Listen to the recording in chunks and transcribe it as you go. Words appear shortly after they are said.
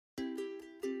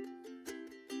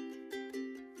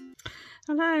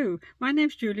Hello, my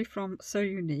name's Julie from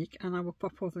Sewunique, and I will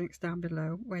pop all the links down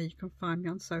below where you can find me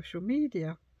on social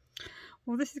media.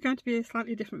 Well, this is going to be a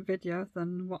slightly different video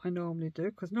than what I normally do,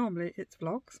 because normally it's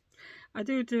vlogs. I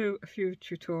do a few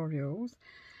tutorials,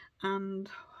 and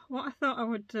what I thought I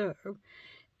would do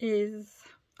is,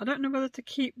 I don't know whether to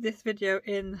keep this video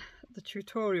in the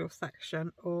tutorial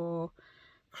section or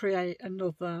create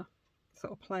another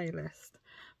sort of playlist,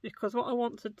 because what I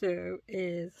want to do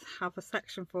is have a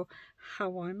section for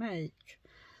how I make.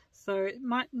 So it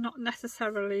might not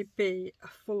necessarily be a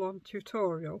full-on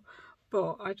tutorial,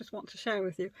 but I just want to share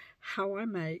with you how I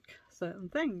make certain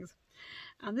things.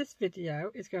 And this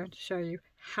video is going to show you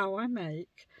how I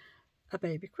make a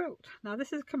baby quilt. Now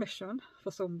this is a commission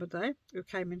for somebody who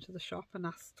came into the shop and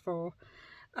asked for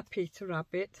a Peter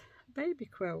Rabbit baby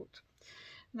quilt.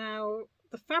 Now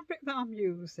the fabric that I'm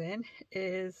using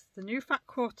is the new fat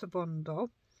quarter bundle,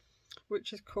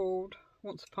 which is called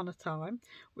Once Upon a Time,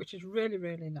 which is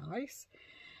really nice.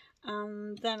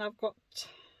 And then I've got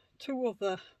two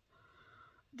other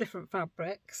different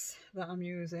fabrics that I'm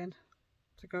using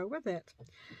to go with it.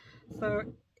 So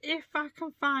if I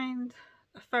can find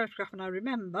a photograph and I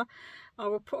remember, I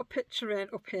will put a picture in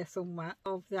up here somewhere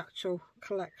of the actual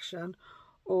collection,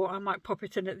 or I might pop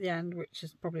it in at the end, which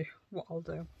is probably what I'll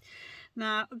do.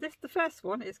 Now the first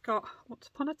one, it's got Once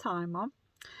Upon a Time on,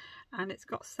 and it's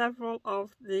got several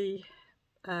of the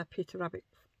Peter Rabbit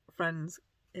friends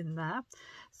in there.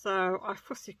 So I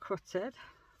fussy cut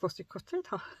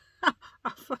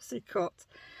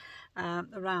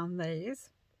around these.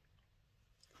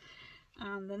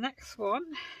 And the next one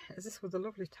is this with the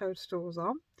lovely toadstools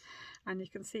on, and you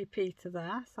can see Peter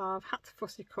there, so I've had to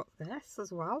fussy cut this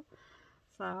as well.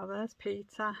 So there's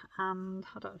Peter, and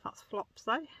I don't know if that's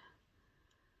Flopsy,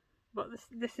 but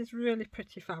this is really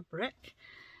pretty fabric.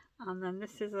 And then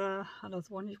this is another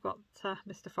one. You've got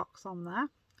Mr. Fox on there,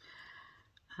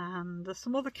 and there's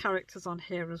some other characters on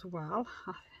here as well.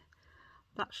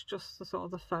 That's just the sort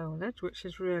of the foliage, which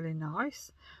is really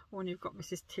nice. When you've got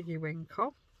Mrs. Tiggy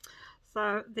Winkle.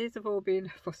 So these have all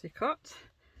been fussy cut,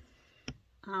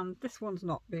 and this one's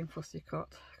not been fussy cut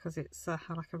because it's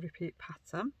like a repeat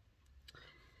pattern.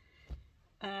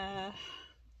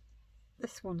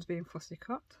 This one's been fussy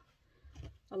cut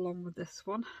along with this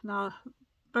one. Now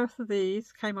both of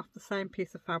these came off the same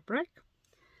piece of fabric,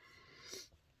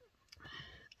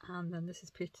 and then this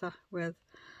is Peter with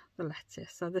the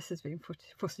lettuce. So this has been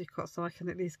fussy cut, so I can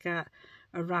at least get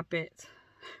a rabbit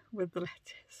with the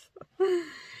lettuce.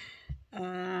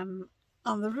 And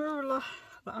the ruler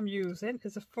that I'm using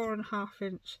is a 4.5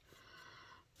 inch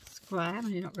square, and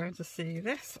you're not going to see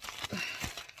this.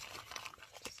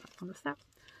 Just on the step.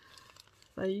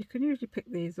 So you can usually pick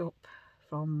these up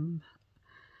from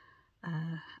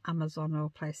Amazon or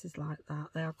places like that.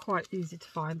 They are quite easy to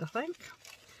find, I think.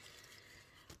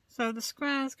 So the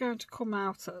square is going to come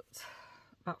out at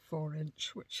about 4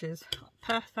 inch, which is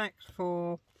perfect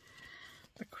for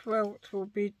the quilt. Will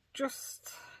be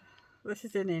just, this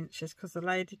is in inches because the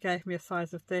lady gave me a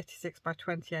size of 36 by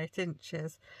 28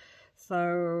 inches.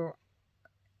 So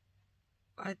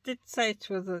I did say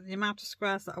to her that the amount of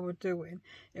squares that I was doing,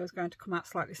 it was going to come out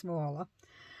slightly smaller,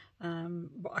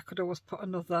 but I could always put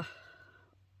another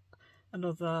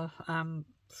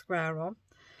square on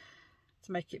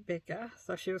to make it bigger.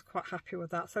 So she was quite happy with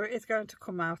that. So it is going to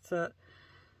come out at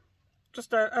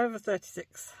just over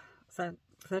 36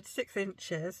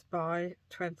 inches by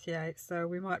 28. So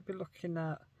we might be looking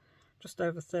at just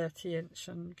over 30 inch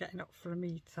and getting up for a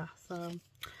metre. So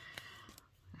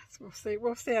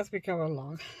we'll see as we go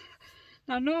along.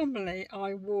 Now normally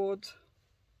I would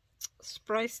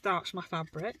spray starch my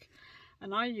fabric,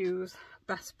 and I use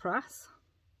Best Press.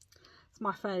 It's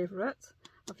my favourite.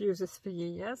 I've used this for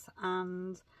years,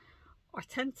 and I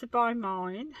tend to buy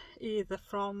mine either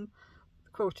from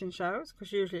quilting shows,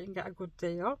 because usually you can get a good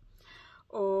deal,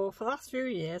 or for the last few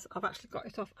years I've actually got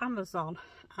it off Amazon.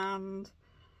 And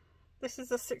this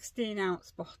is a 16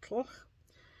 ounce bottle.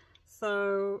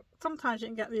 So sometimes you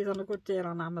can get these on a good deal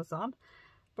on Amazon,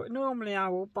 but normally I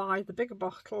will buy the bigger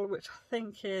bottle, which I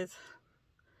think is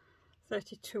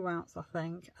 32 ounce, I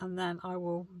think, and then I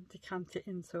will decant it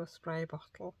into a spray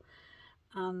bottle.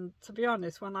 And to be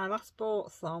honest, when I last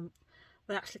bought some,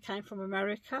 they actually came from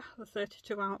America, the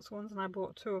 32 ounce ones, and I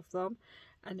bought 2 of them,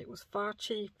 and it was far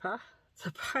cheaper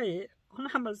to buy it on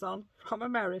Amazon from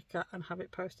America and have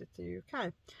it posted to the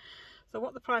UK. So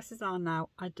what the prices are now,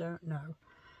 I don't know.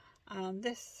 And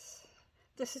this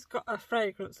has got a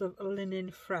fragrance of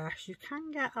linen fresh. You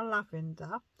can get a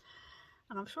lavender,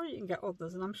 and I'm sure you can get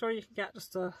others, and I'm sure you can get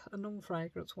just a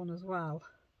non-fragrance one as well.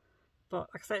 But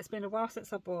like I say, it's been a while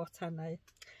since I bought any,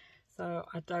 so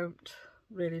I don't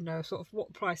really know sort of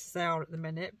what prices they are at the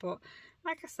minute, but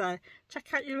like I say,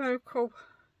 check out your local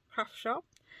craft shop,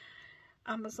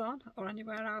 Amazon or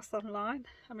anywhere else online.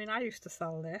 I mean, I used to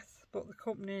sell this, but the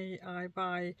company I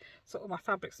buy sort of my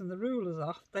fabrics and the rulers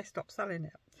off, they stopped selling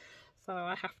it, so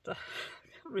I have to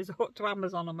resort to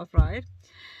Amazon, I'm afraid.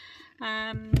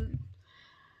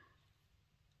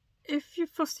 If you're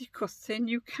fussy cutting,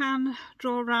 you can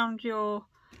draw around your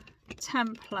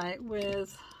template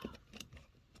with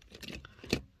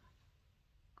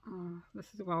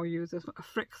this is what I'll use, a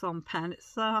Frixion pen.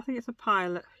 It's I think it's a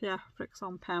Pilot, yeah,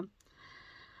 Frixion pen.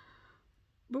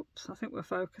 Oops, I think we're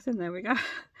focusing, there we go.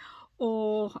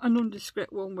 Or a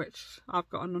nondescript one, which I've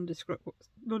got a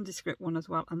nondescript one as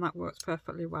well, and that works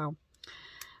perfectly well.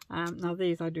 Now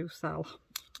these I do sell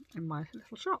in my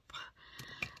little shop.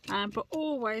 But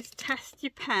always test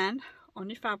your pen on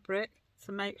your fabric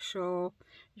to make sure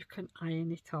you can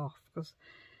iron it off, because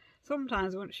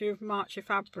sometimes once you've marked your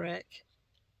fabric,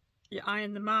 you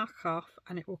iron the mark off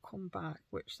and it will come back,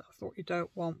 which that's what you don't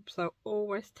want. So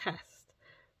always test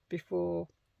before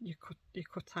you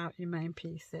cut out your main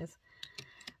pieces.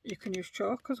 You can use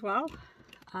chalk as well.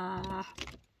 I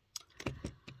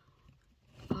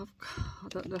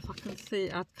don't know if I can see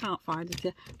it. I can't find it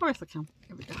here. Oh yes, I can.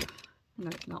 Here we go. No,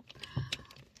 it's not.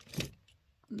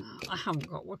 No, I haven't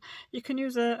got one. You can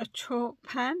use a chalk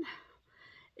pen.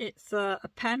 It's a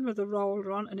pen with a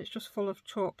roller on, and it's just full of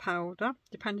chalk powder,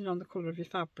 depending on the colour of your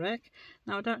fabric.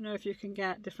 Now, I don't know if you can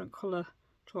get different colour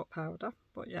chalk powder,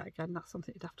 but yeah, again, that's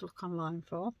something you'd have to look online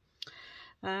for.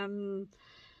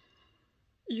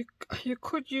 You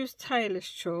could use tailor's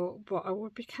chalk, but I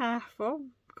would be careful,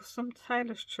 because some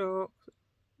tailor's chalk,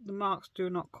 the marks do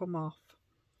not come off.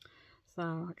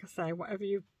 So, like I say, whatever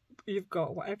you've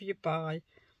got, whatever you buy,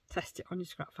 test it on your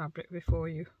scrap fabric before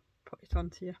you put it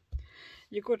onto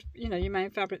your good, your main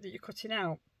fabric that you're cutting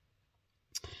out.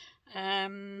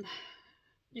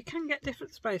 You can get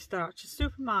different spray starches.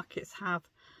 Supermarkets have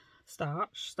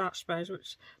starch sprays,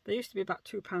 which they used to be about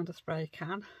 £2 a spray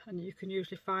can, and you can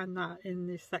usually find that in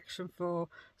this section for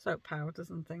soap powders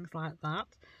and things like that.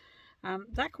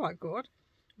 They're quite good,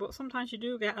 but sometimes you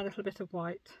do get a little bit of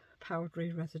white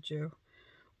powdery residue,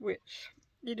 which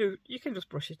you can just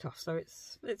brush it off, so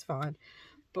it's fine.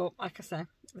 But like I say,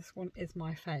 this one is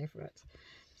my favourite.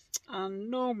 And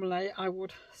normally I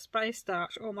would spray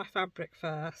starch all my fabric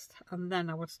first, and then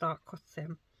I would start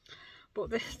cutting. But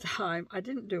this time I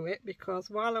didn't do it, because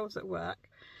while I was at work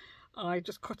I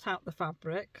just cut out the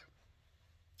fabric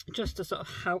just to sort of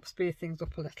help speed things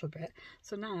up a little bit.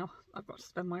 So now I've got to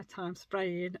spend my time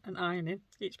spraying and ironing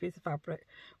each piece of fabric,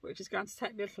 which is going to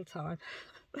take me a little time.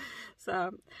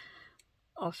 So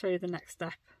I'll show you the next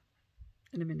step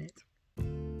in a minute.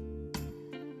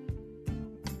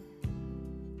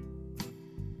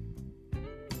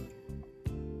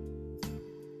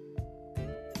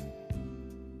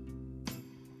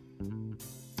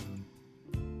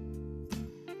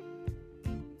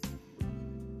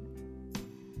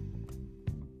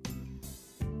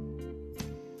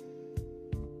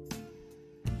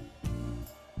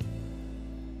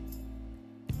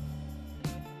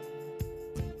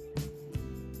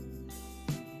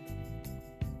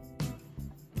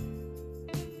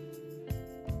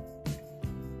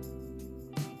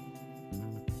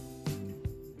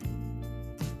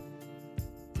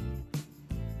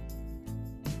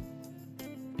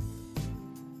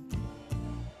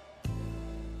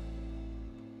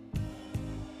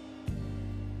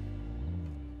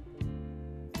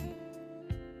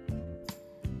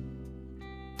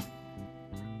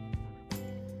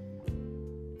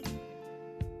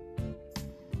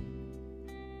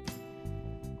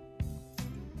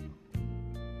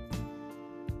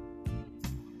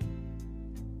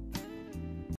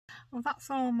 Well, that's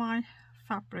all my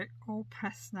fabric all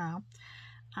pressed now,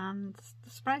 and the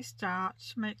spray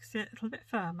starch makes it a little bit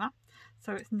firmer,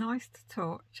 so it's nice to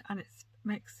touch, and it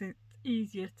makes it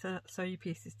easier to sew your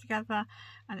pieces together,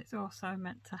 and it's also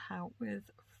meant to help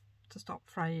to stop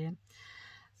fraying.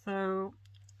 So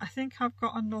I think I've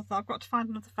got to find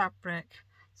another fabric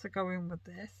to go in with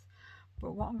this,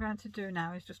 but what I'm going to do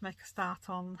now is just make a start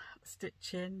on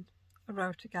stitching a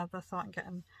row together, so I can get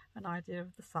an idea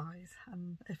of the size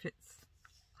and if it's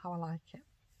how I like it.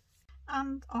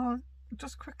 And I'll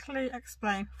just quickly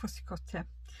explain fussy cutting.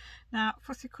 Now,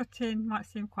 fussy cutting might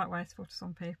seem quite wasteful to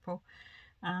some people,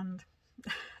 and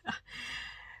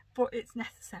but it's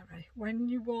necessary when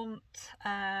you want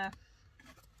a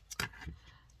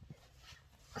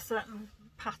certain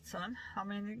pattern. I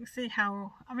mean, you can see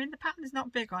how, the pattern is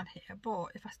not big on here,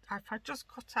 but if I just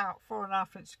cut out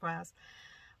 4.5 inch squares,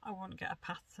 I wouldn't get a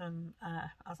pattern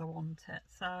as I want it.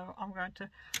 So I'm going to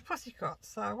fussy cut.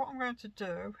 So what I'm going to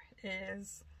do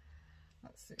is,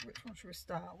 let's see, which one should we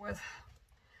start with?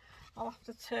 I'll have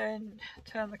to turn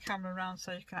the camera around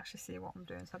so you can actually see what I'm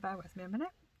doing, so bear with me a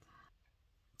minute.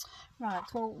 Right,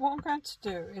 well what I'm going to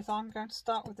do is I'm going to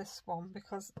start with this one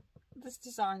because this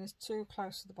design is too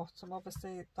close to the bottom.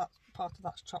 Obviously that part of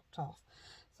that's chopped off.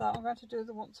 So I'm going to do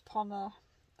the once upon a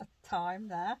time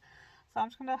there. So I'm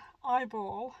just going to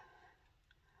eyeball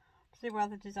to see where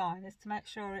the design is to make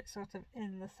sure it's sort of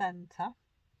in the centre.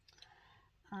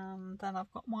 And then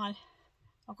I've got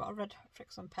a red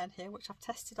Frixion pen here which I've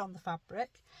tested on the fabric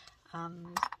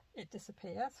and it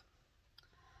disappears.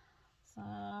 So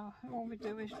all we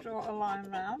do is draw a line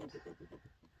round.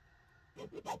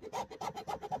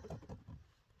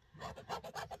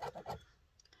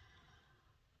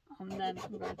 And then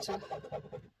I'm going to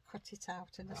cut it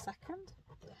out in a second.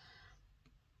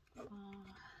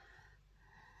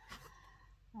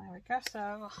 There we go.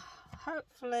 So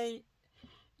hopefully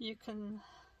you can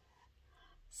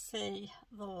see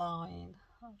the line.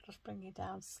 I'll just bring it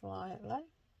down slightly.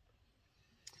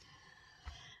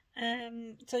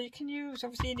 So you can use,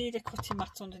 obviously you need a cutting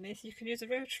mat underneath. You can use a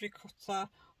rotary cutter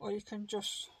or you can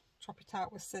just chop it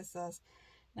out with scissors.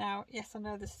 Now yes, I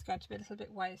know this is going to be a little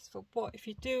bit wasteful, but if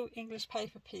you do English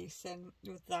paper piecing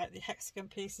with like the hexagon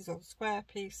pieces or the square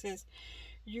pieces,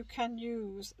 you can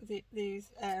use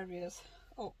these areas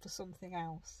up for something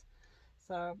else,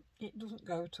 so it doesn't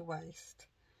go to waste.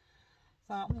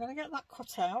 So I'm going to get that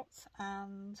cut out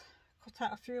and cut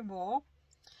out a few more,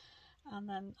 and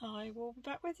then I will be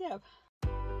back with you.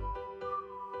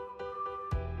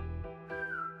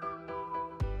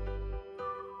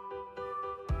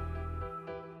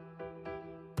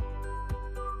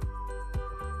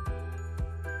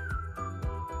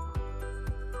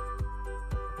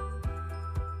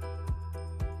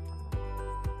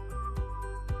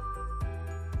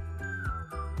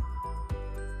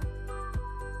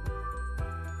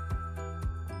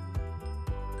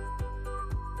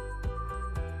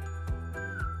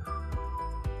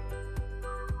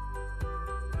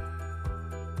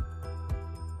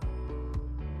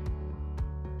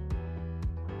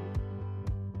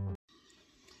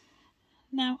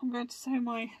 Now I'm going to sew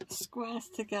my squares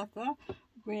together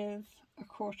with a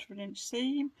 1/4 inch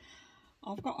seam.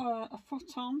 I've got a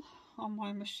foot on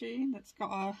my machine that's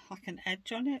got like an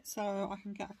edge on it, so I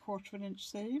can get a 1/4 inch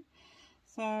seam.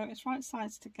 So it's right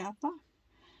sides together.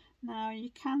 Now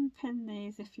you can pin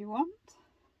these if you want,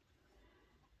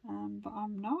 but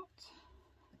I'm not.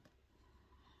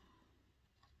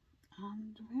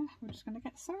 And yeah, we're just going to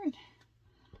get sewing.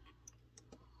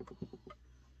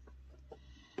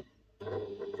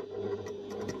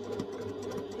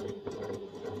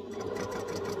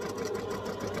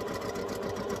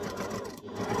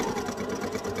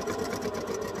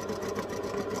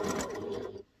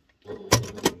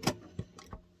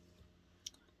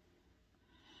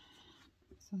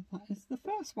 So that is the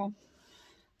first one.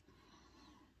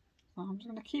 So I'm just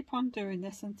going to keep on doing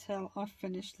this until I've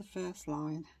finished the first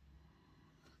line,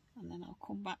 and then I'll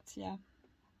come back to you.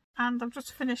 And I've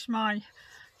just finished my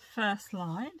first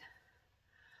line.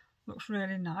 Looks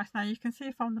really nice. Now you can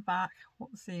see from the back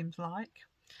what the seam's like.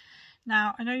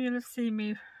 Now I know you'll have seen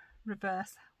me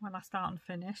reverse when I start and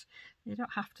finish. You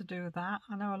don't have to do that.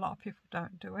 I know a lot of people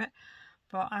don't do it,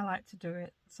 but I like to do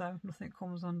it so nothing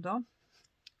comes undone,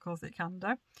 because it can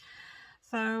do.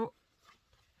 So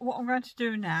what I'm going to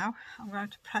do now, I'm going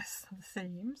to press the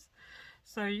seams.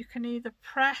 So you can either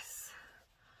press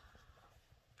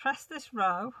this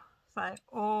row, say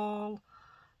all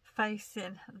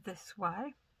facing this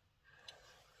way,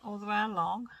 all the way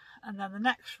along, and then the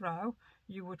next row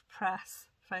you would press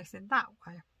facing that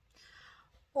way.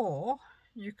 Or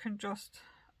you can just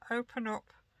open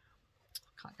up,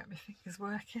 I can't get my fingers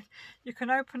working, you can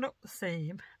open up the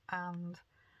seam and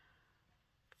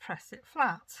press it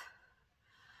flat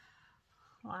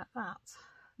like that.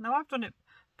 Now I've done it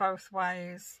both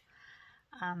ways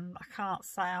and I can't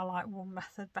say I like one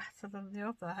method better than the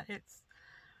other. It's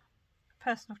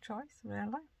personal choice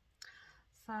really.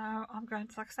 So I'm going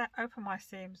to, like I said, open my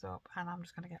seams up and I'm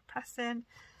just going to get pressing.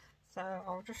 So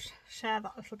I'll just share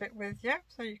that little bit with you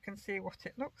so you can see what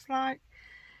it looks like,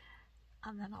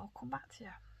 and then I'll come back to you.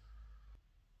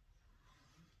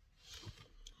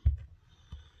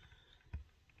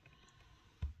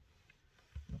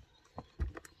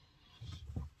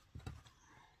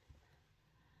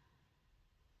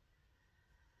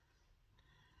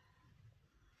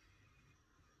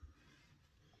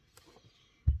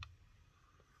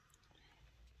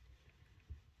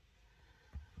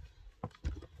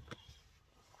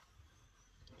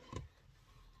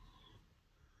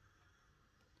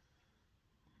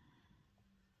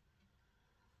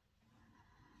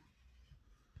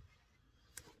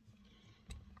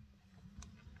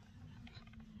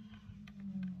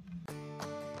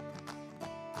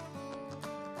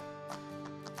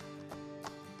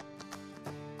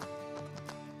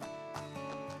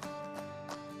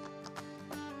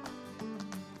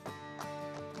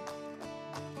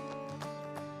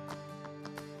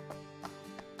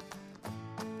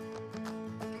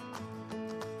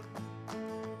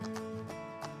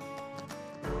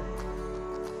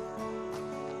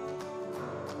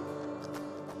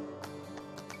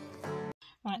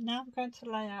 now I'm going to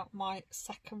lay out my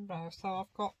second row. So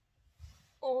I've got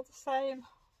all the same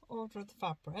order of the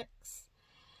fabrics,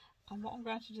 and what I'm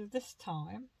going to do this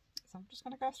time is I'm just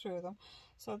going to go through them.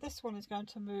 So this one is going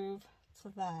to move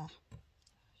to there,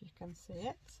 if you can see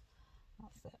it.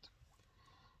 That's it.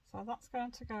 So that's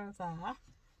going to go there,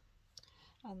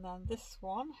 and then this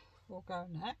one will go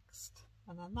next,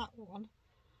 and then that one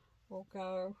will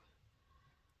go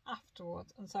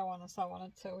afterwards, and so on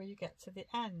until you get to the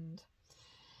end.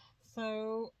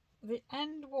 So the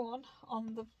end one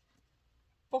on the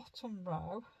bottom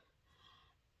row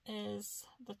is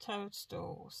the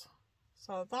toadstools.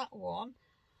 So that one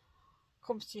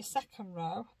comes to your second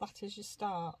row, that is your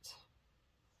start,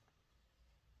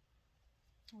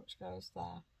 which goes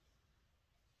there.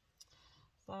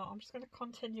 So I'm just going to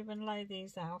continue and lay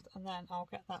these out, and then I'll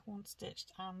get that one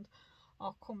stitched and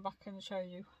I'll come back and show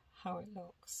you how it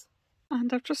looks.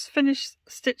 And I've just finished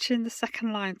stitching the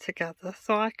second line together,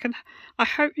 so I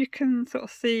hope you can sort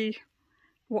of see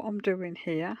what I'm doing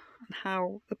here and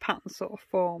how the pattern's sort of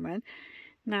forming.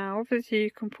 Now obviously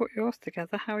you can put yours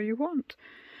together how you want.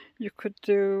 You could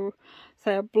do,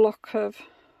 say, a block of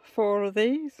 4 of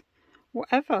these,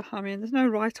 whatever. I mean, there's no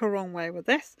right or wrong way with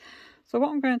this. So what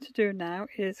I'm going to do now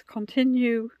is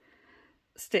continue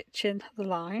stitching the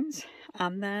lines,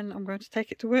 and then I'm going to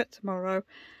take it to work tomorrow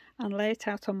and lay it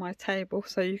out on my table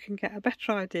so you can get a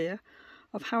better idea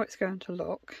of how it's going to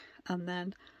look, and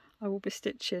then I will be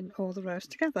stitching all the rows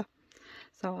together.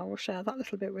 So I will share that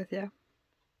little bit with you.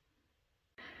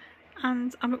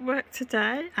 And I'm at work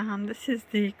today, and this is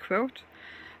the quilt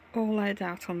all laid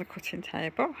out on the cutting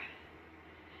table.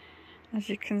 As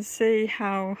you can see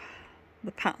how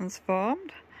the pattern's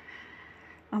formed.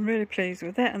 I'm really pleased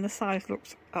with it, and the size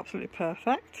looks absolutely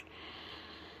perfect.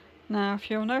 Now if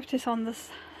you'll notice on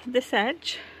this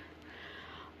edge,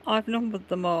 I've numbered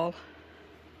them all.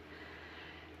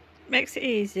 Makes it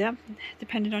easier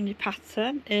depending on your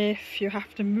pattern. If you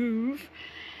have to move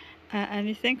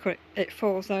anything or it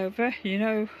falls over, you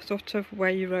know sort of where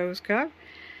your rows go,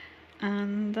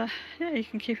 and yeah, you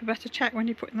can keep a better check when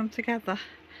you're putting them together,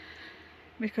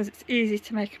 because it's easy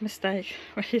to make a mistake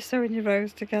when you're sewing your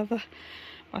rows together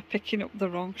by picking up the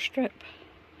wrong strip.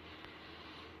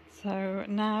 So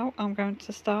now I'm going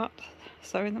to start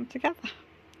sewing them together.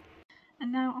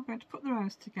 And now I'm going to put the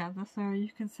rows together. So you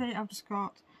can see I've just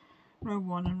got row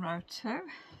 1 and row 2.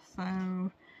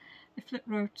 So you flip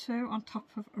row 2 on top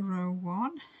of row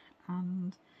 1,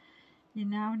 and you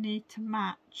now need to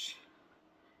match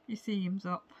your seams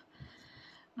up.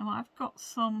 Now I've got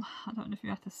some, I don't know if you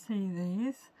have to see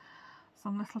these,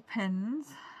 some little pins,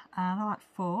 and I like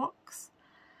forks.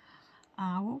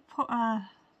 I will put a,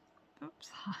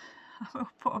 I will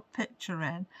put a picture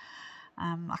in.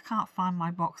 I can't find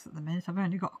my box at the minute, I've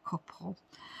only got a couple,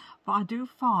 but I do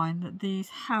find that these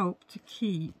help to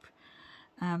keep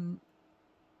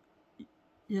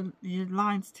your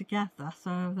lines together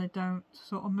so they don't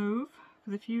sort of move,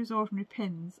 because if you use ordinary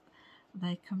pins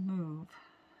they can move.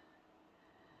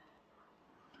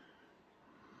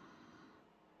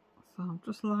 So I'm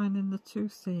just lining the 2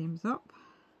 seams up,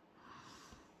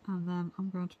 and then I'm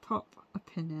going to pop a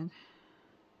pin in.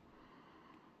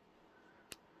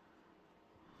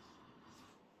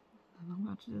 And I'm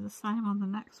going to do the same on the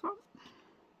next one.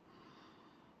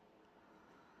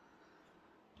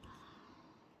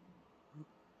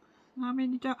 I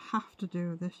mean, you don't have to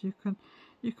do this. You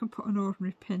can put an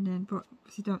ordinary pin in, but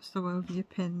if you don't sew over your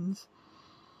pins,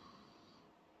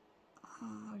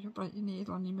 you'll break your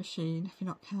needle on your machine if you're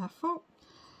not careful.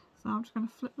 So I'm just going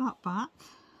to flip that back.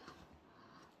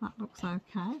 That looks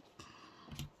okay.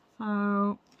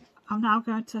 So I'm now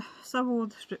going to sew all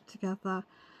the strip together,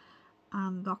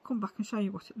 and I'll come back and show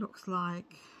you what it looks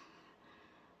like,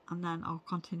 and then I'll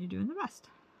continue doing the rest.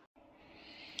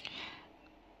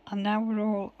 And now we're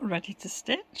all ready to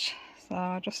stitch, so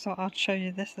I just thought I'd show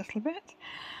you this little bit.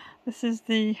 This is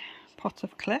the pot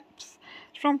of clips.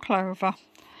 It's from Clover.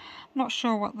 I'm not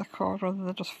sure what they're called, whether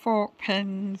they're just fork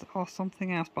pins or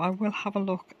something else, but I will have a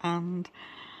look and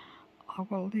I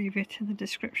will leave it in the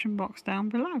description box down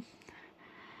below.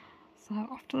 So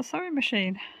off to the sewing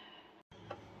machine.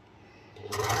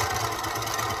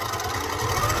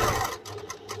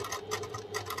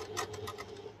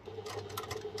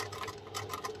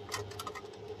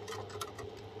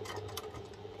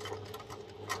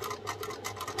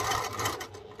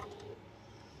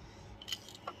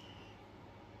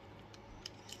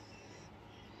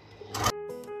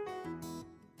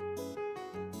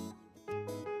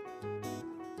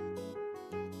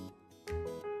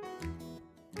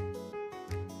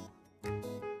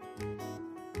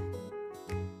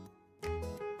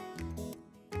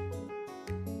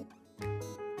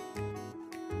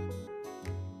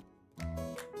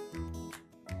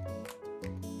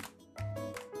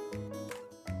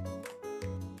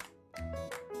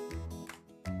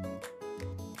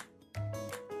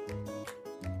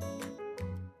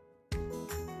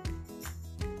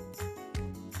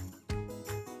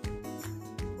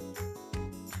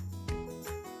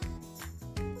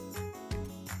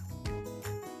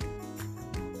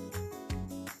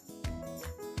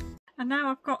 And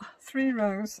now I've got 3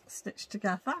 rows stitched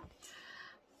together.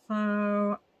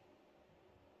 So,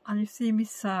 and you see me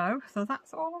sew. So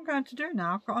that's all I'm going to do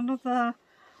now. I've got another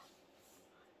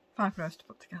 5 rows to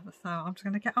put together. So I'm just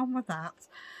going to get on with that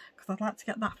because I'd like to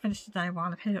get that finished today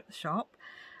while I'm here at the shop.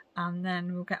 And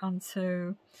then we'll get on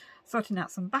to sorting out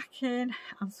some backing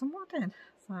and some wadding.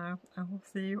 So I will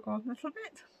see you all in a little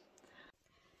bit.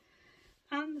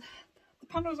 And the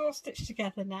panel's all stitched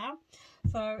together now,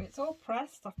 so it's all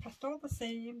pressed. I've pressed all the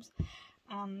seams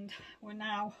and we're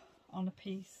now on a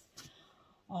piece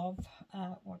of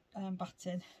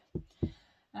batting.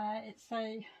 It's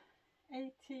a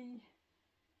 80%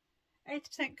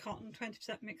 cotton,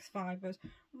 20% mixed fibres.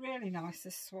 Really nice,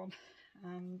 this one.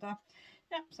 And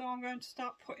yeah, so I'm going to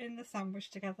start putting the sandwich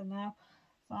together now.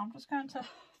 So I'm just going to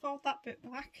fold that bit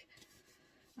back,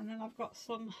 and then I've got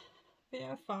some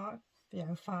VO5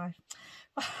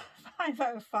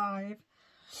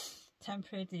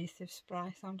 temporary adhesive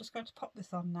spray. So I'm just going to pop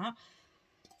this on now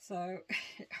so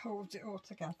it holds it all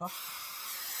together.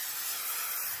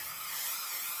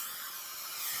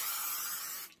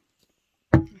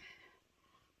 There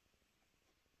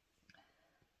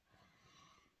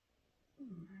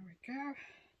we go.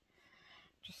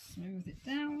 Just smooth it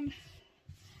down.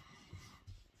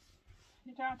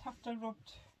 You don't have to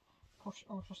push,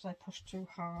 or should I say push too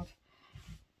hard.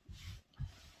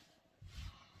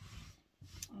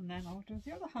 And then I'll do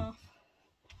the other half.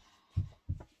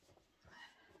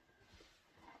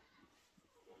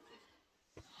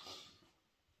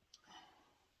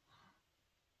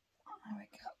 There we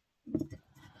go.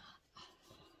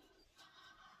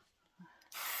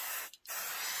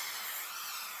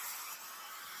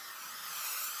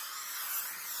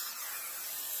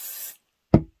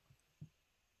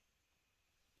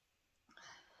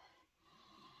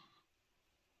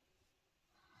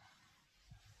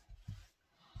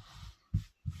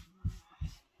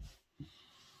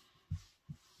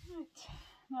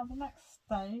 Now the next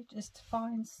stage is to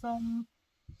find some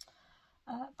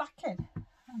backing,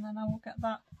 and then I will get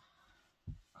that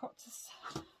cut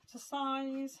to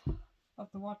size of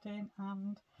the wadding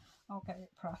and I'll get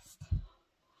it pressed.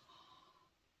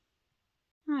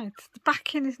 Right, the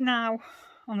backing is now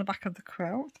on the back of the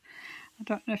quilt. I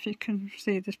don't know if you can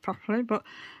see this properly, but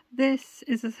this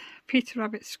is a Peter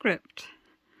Rabbit script.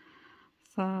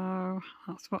 So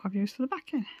that's what I've used for the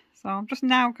backing. So I'm just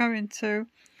now going to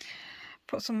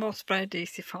put some more spray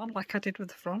adhesive on like I did with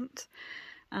the front,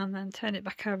 and then turn it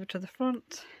back over to the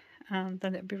front, and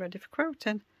then it'll be ready for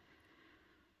quilting.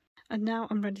 And now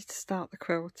I'm ready to start the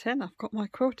quilting. I've got my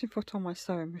quilting foot on my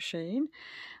sewing machine,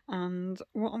 and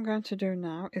what I'm going to do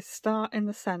now is start in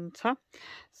the centre.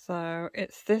 So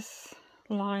it's this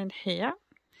line here,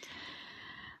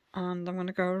 and I'm going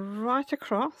to go right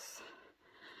across,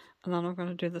 and then I'm going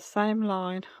to do the same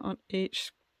line on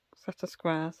each set of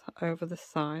squares over this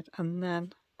side, and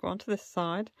then go onto this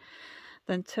side,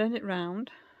 then turn it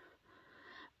round,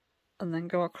 and then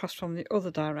go across from the other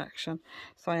direction,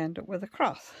 so I end up with a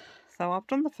cross. So I've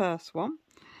done the first one.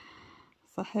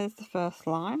 So here's the first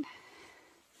line.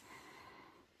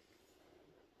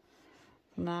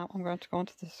 So now I'm going to go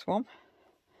onto this one,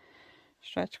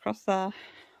 straight across there,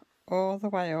 all the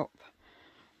way up,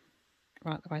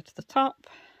 right the way to the top,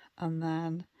 and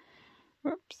then,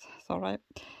 whoops, sorry,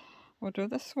 we'll do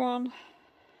this one,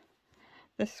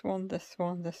 this one, this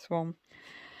one, this one,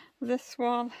 this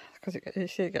one, because you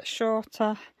see it gets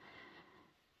shorter,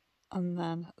 and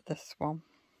then this one.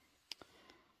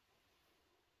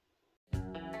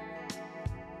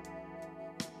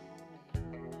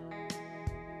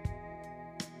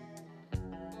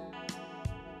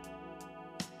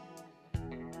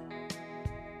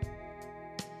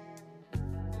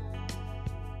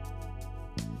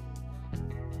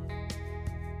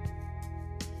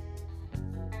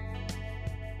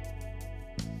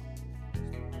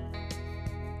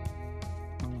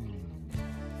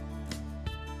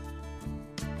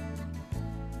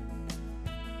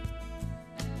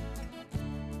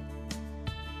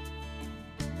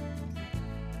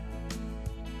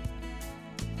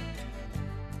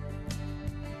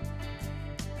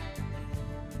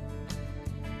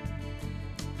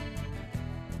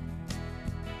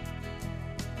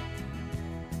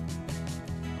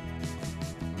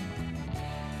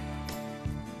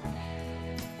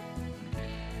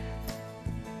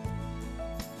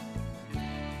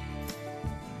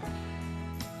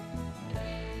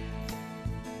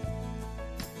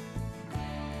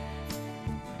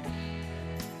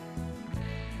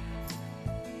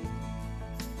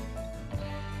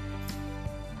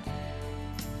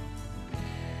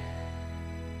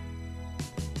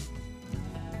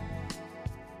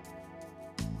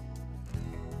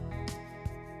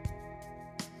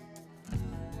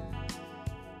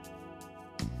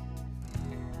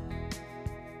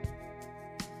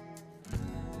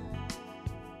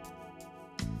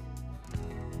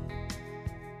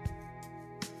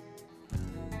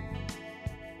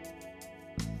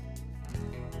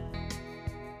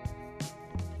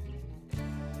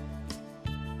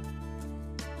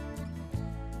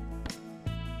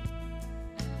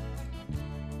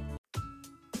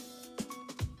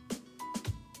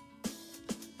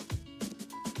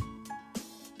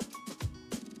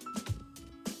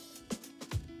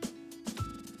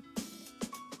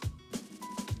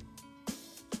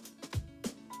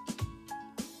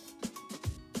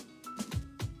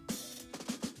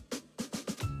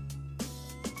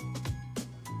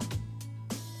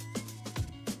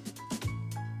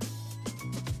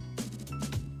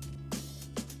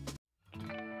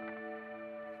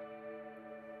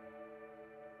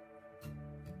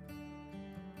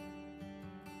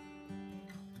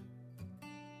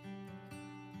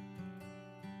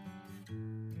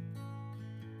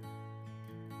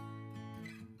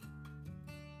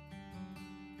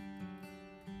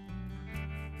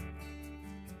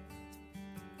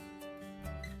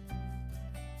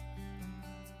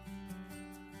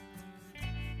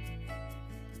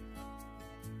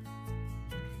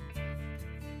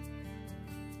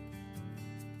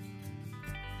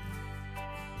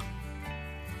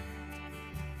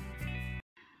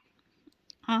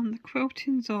 And the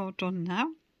quilting's all done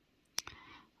now,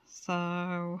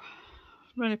 so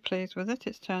really pleased with it.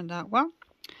 It's turned out well.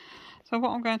 So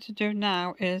what I'm going to do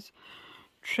now is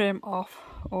trim off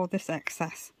all this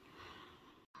excess.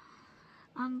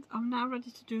 And I'm now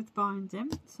ready to do the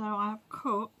binding. So I have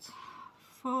cut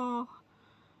 4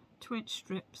 2-inch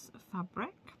strips of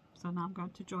fabric. So now I'm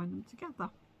going to join them together.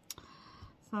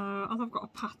 So as I've got a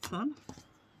pattern,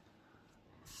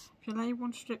 if you lay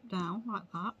one strip down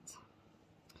like that,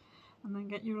 and then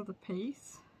get your other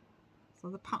piece,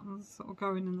 so the pattern's sort of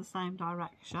going in the same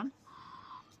direction,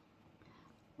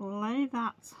 lay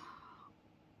that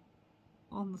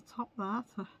on the top there,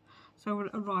 so we're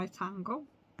at a right angle.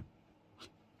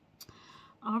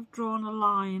 I've drawn a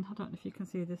line, I don't know if you can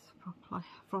see this properly,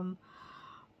 from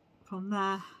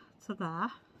there to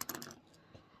there,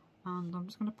 and I'm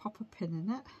just going to pop a pin in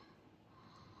it,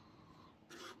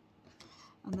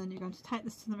 and then you're going to take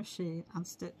this to the machine and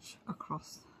stitch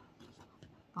across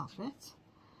that bit,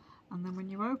 and then when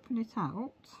you open it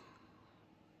out,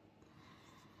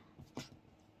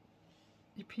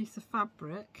 your piece of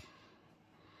fabric,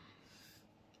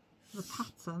 the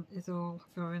pattern is all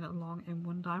going along in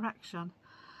one direction.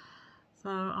 So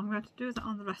I'm going to do that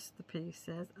on the rest of the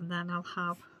pieces, and then I'll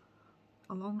have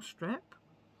a long strip,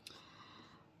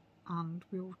 and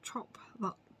we'll chop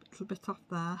that little bit off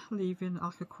there, leaving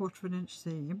like a 1/4 inch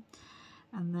seam,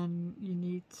 and then you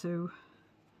need to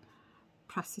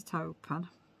press it open,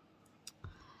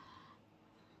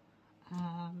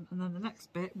 and then the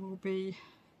next bit will be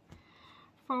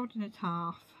folding it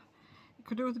half. You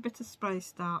could do with a bit of spray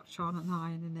starch on and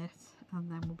ironing it,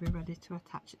 and then we'll be ready to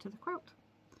attach it to the quilt.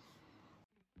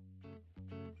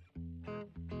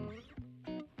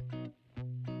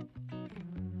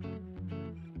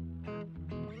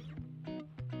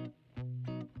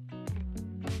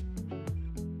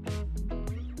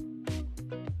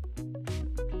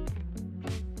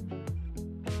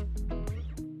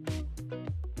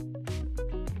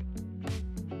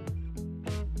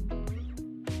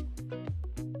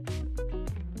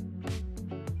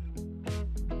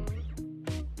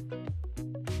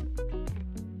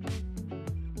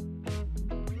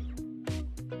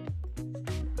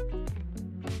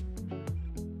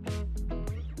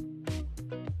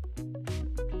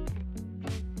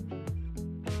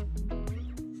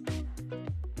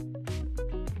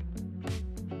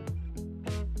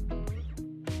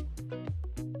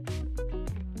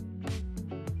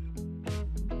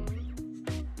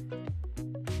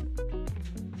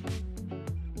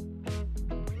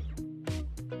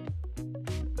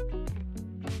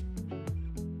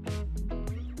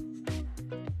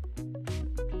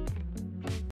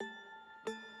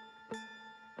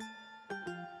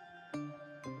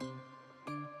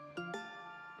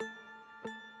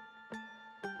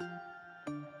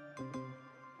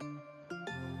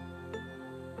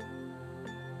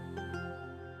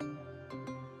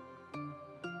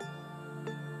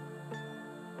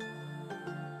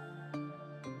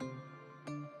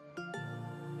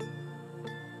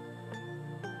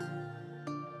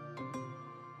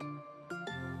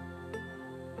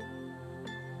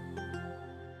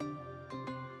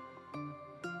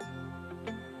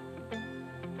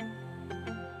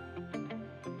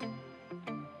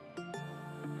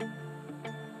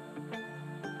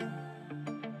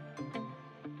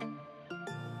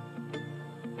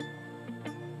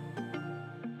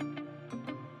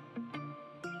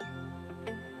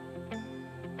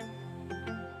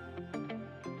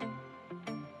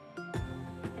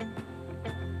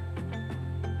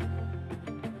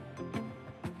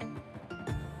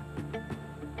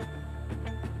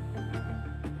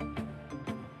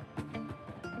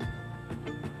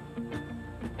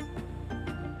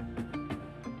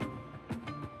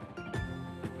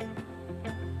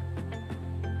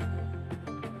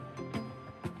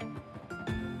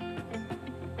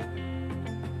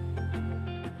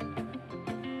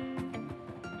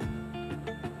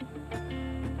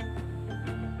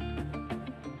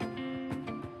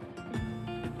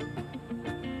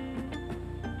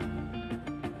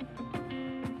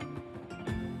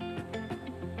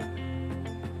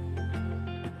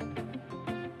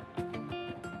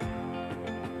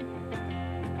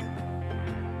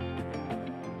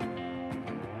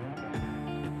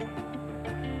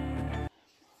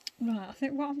 Right, I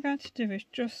think what I'm going to do is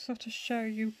just sort of show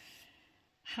you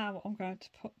how I'm going to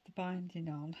put the binding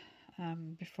on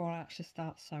before I actually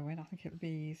start sewing. I think it'll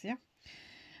be easier.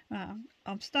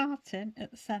 I'm starting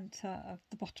at the centre of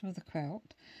the bottom of the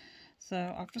quilt,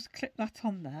 so I've just clipped that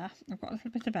on there. I've got a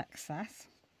little bit of excess,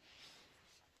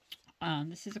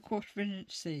 and this is a 1/4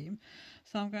 inch seam,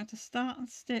 so I'm going to start and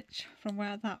stitch from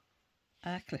where that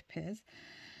clip is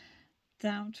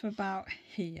down to about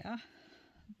here,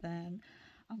 then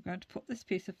I'm going to put this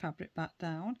piece of fabric back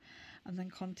down and then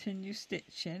continue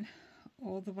stitching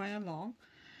all the way along.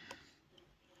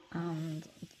 And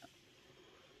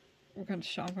I'm going to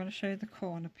show you the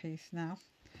corner piece now.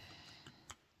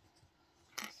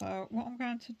 So what I'm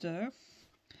going to do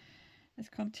is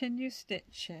continue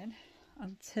stitching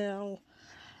until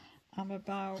I'm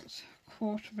about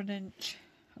 1/4 of an inch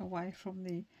away from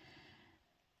the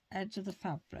edge of the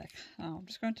fabric. Now I'm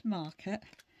just going to mark it.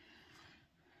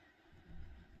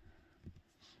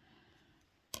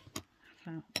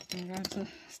 I'm going to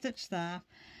stitch there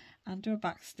and do a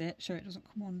back stitch so it doesn't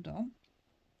come undone.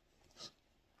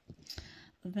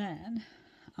 Then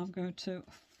I'm going to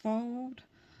fold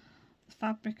the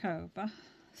fabric over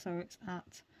so it's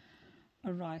at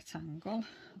a right angle.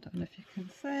 I don't know if you can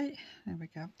see, there we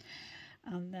go,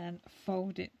 and then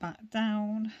fold it back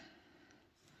down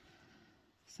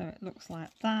so it looks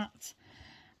like that,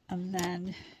 and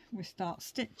then we start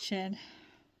stitching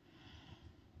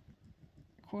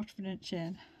 1/4 of an inch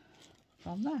in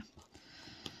from there.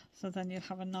 So then you'll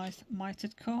have a nice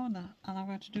mitered corner, and I'm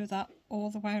going to do that all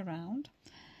the way around,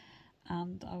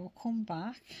 and I will come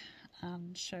back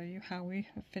and show you how we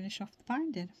finish off the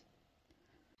binding.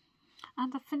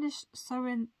 And I've finished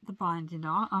sewing the binding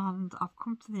on, and I've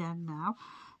come to the end now.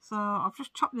 So I've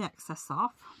just chopped the excess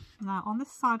off. Now on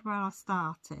this side where I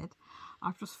started,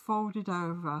 I've just folded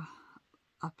over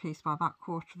a piece by about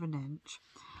 1/4 of an inch,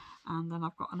 and then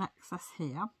I've got an excess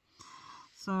here.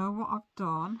 So what I've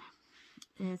done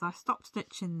is I stopped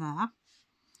stitching there.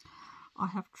 I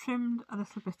have trimmed a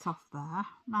little bit off there.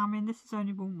 Now I mean, this is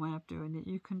only one way of doing it,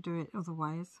 you can do it other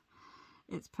ways,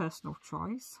 it's personal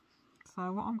choice.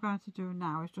 So what I'm going to do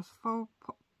now is just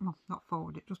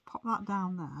just pop that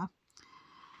down there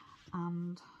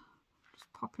and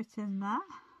just pop it in there.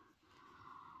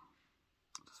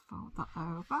 Just fold that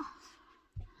over,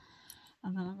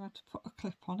 and then I'm going to put a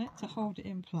clip on it to hold it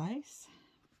in place.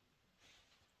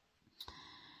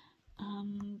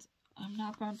 And I'm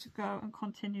now going to go and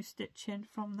continue stitching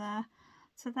from there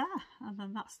to there, and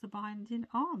then that's the binding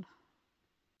on.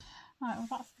 Right, well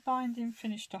that's the binding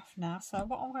finished off now. So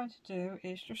what I'm going to do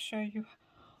is just show you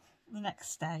the next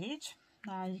stage.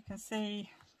 Now you can see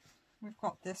we've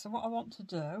got this, so what I want to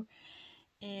do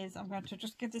is I'm going to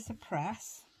just give this a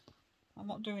press. I'm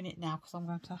not doing it now because I'm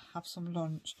going to have some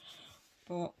lunch,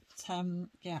 but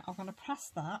yeah, I'm going to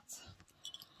press that.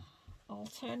 I'll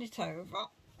turn it over.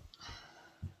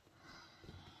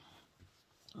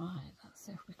 Right, let's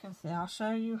see if we can see. I'll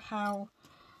show you how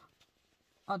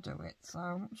I do it.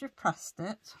 So once you've pressed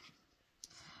it,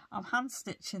 I'm hand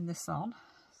stitching this on,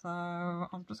 so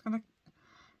I'm just going to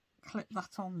clip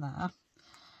that on there,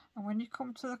 and when you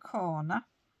come to the corner,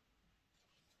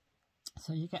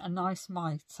 so you get a nice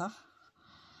mitre,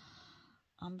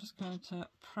 I'm just going to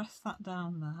press that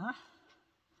down there,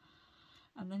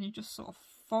 and then you just sort of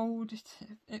fold it.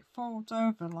 It folds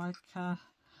over like oh,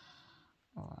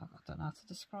 I don't know how to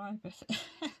describe it.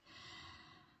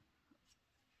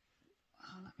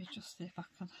 Let me just see if I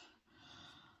can,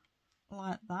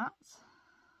 like that.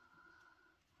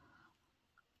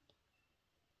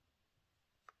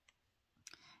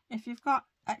 If you've got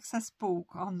excess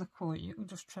bulk on the quilt, you can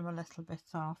just trim a little bit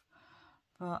off,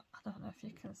 but I don't know if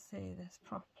you can see this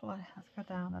properly. Let's go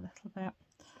down a little bit,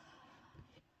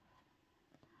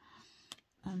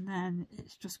 and then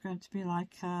it's just going to be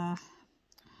like an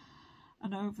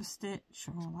overstitch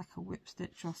or like a whip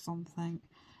stitch or something,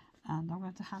 and I'm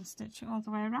going to hand stitch it all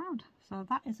the way around. So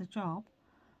that is a job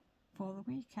for the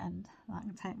weekend. That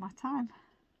can take my time,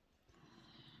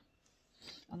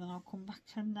 and then I'll come back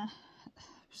and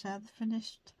share the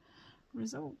finished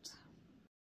result.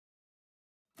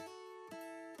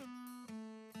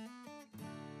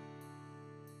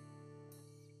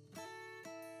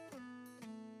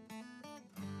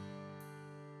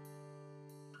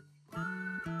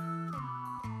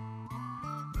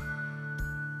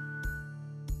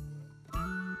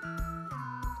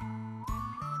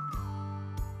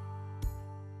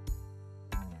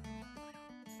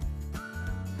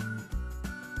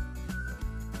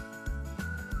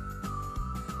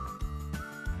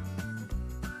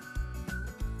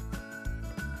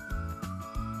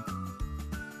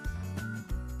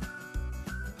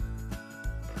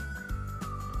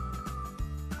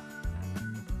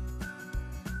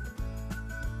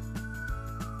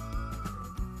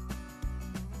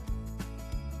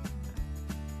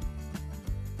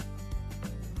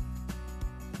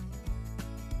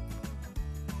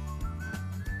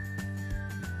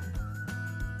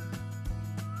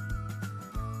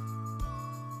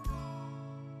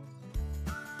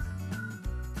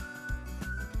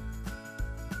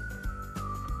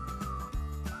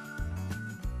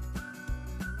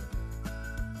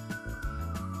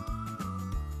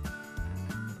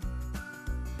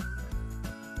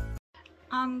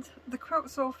 And the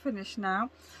quilt's all finished now.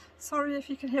 Sorry if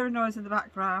you can hear a noise in the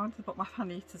background, but my fan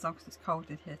heater's on because it's cold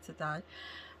in here today.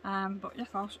 But yes,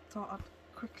 I thought I'd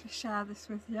quickly share this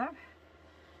with you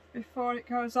before it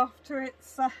goes off to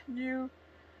its new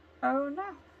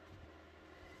owner.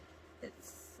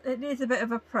 It needs a bit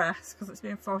of a press because it's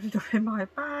been folded up in my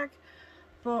bag,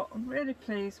 but I'm really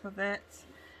pleased with it.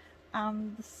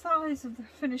 And the size of the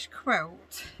finished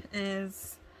quilt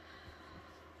is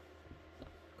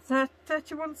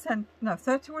 31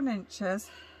 inches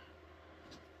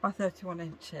by 31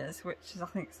 inches, which is, I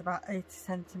think it's about 80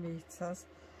 centimetres.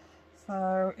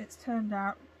 So it's turned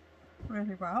out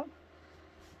really well.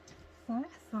 So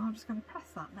I'm just going to press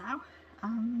that now,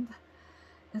 and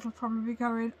it'll probably be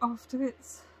going off to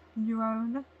its new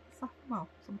owner, well,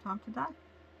 sometime today.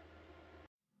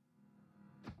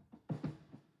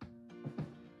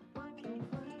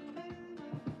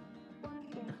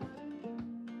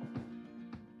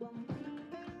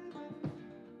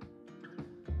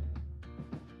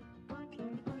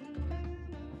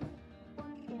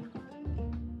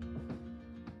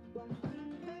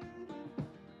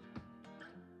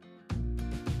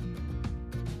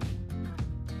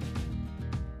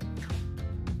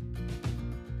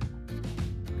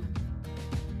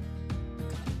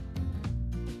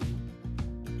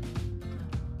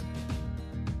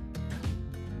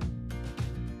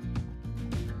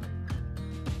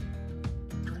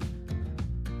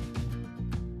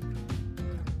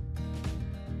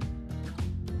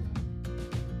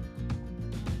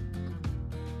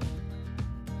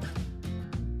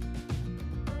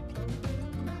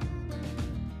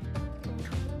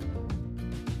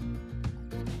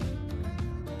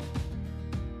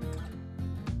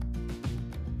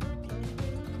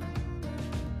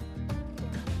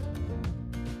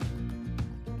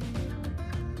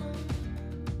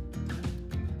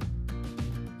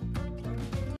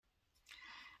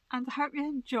 And I hope you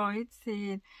enjoyed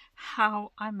seeing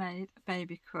how I made a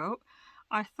baby quilt.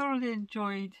 I thoroughly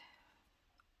enjoyed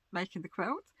making the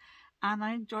quilt, and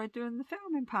I enjoyed doing the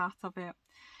filming part of it.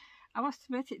 I must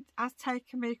admit, it has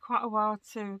taken me quite a while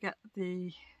to get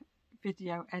the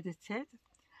video edited.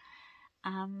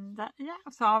 And yeah,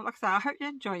 so like I said, I hope you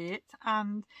enjoy it.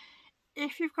 And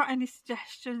if you've got any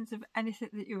suggestions of anything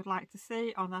that you would like to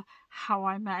see on a how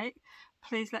I make,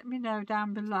 please let me know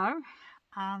down below,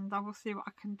 and I will see what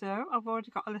I can do. I've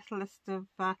already got a little list of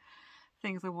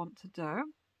things I want to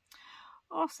do.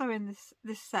 Also in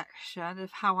this section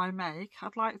of how I make,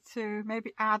 I'd like to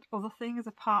maybe add other things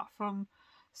apart from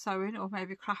sewing or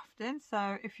maybe crafting.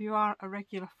 So if you are a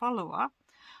regular follower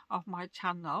of my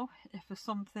channel, if there's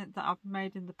something that I've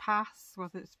made in the past,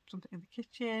 whether it's something in the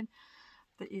kitchen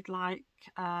that you'd like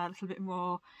a little bit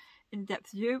more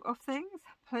in-depth view of things,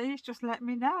 please just let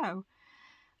me know.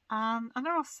 And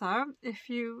also, if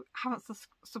you haven't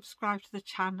subscribed to the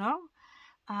channel,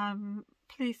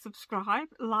 please subscribe,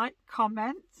 like,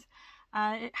 comment.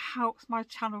 It helps my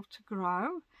channel to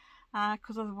grow,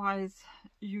 because otherwise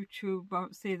YouTube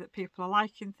won't see that people are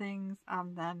liking things,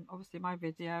 and then obviously my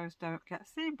videos don't get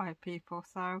seen by people.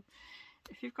 So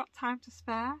if you've got time to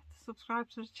spare to subscribe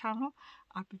to the channel,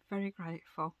 I'd be very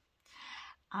grateful.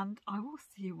 And I will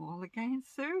see you all again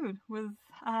soon with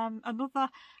another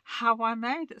how I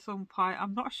made at some point.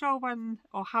 I'm not sure when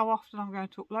or how often I'm going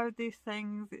to upload these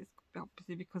things. It's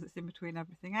obviously because it's in between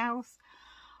everything else.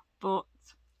 But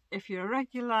if you're a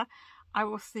regular, I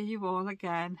will see you all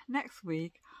again next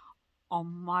week on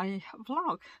my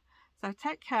vlog. So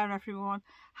take care everyone,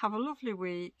 have a lovely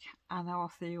week, and I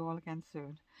will see you all again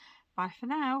soon. Bye for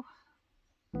now.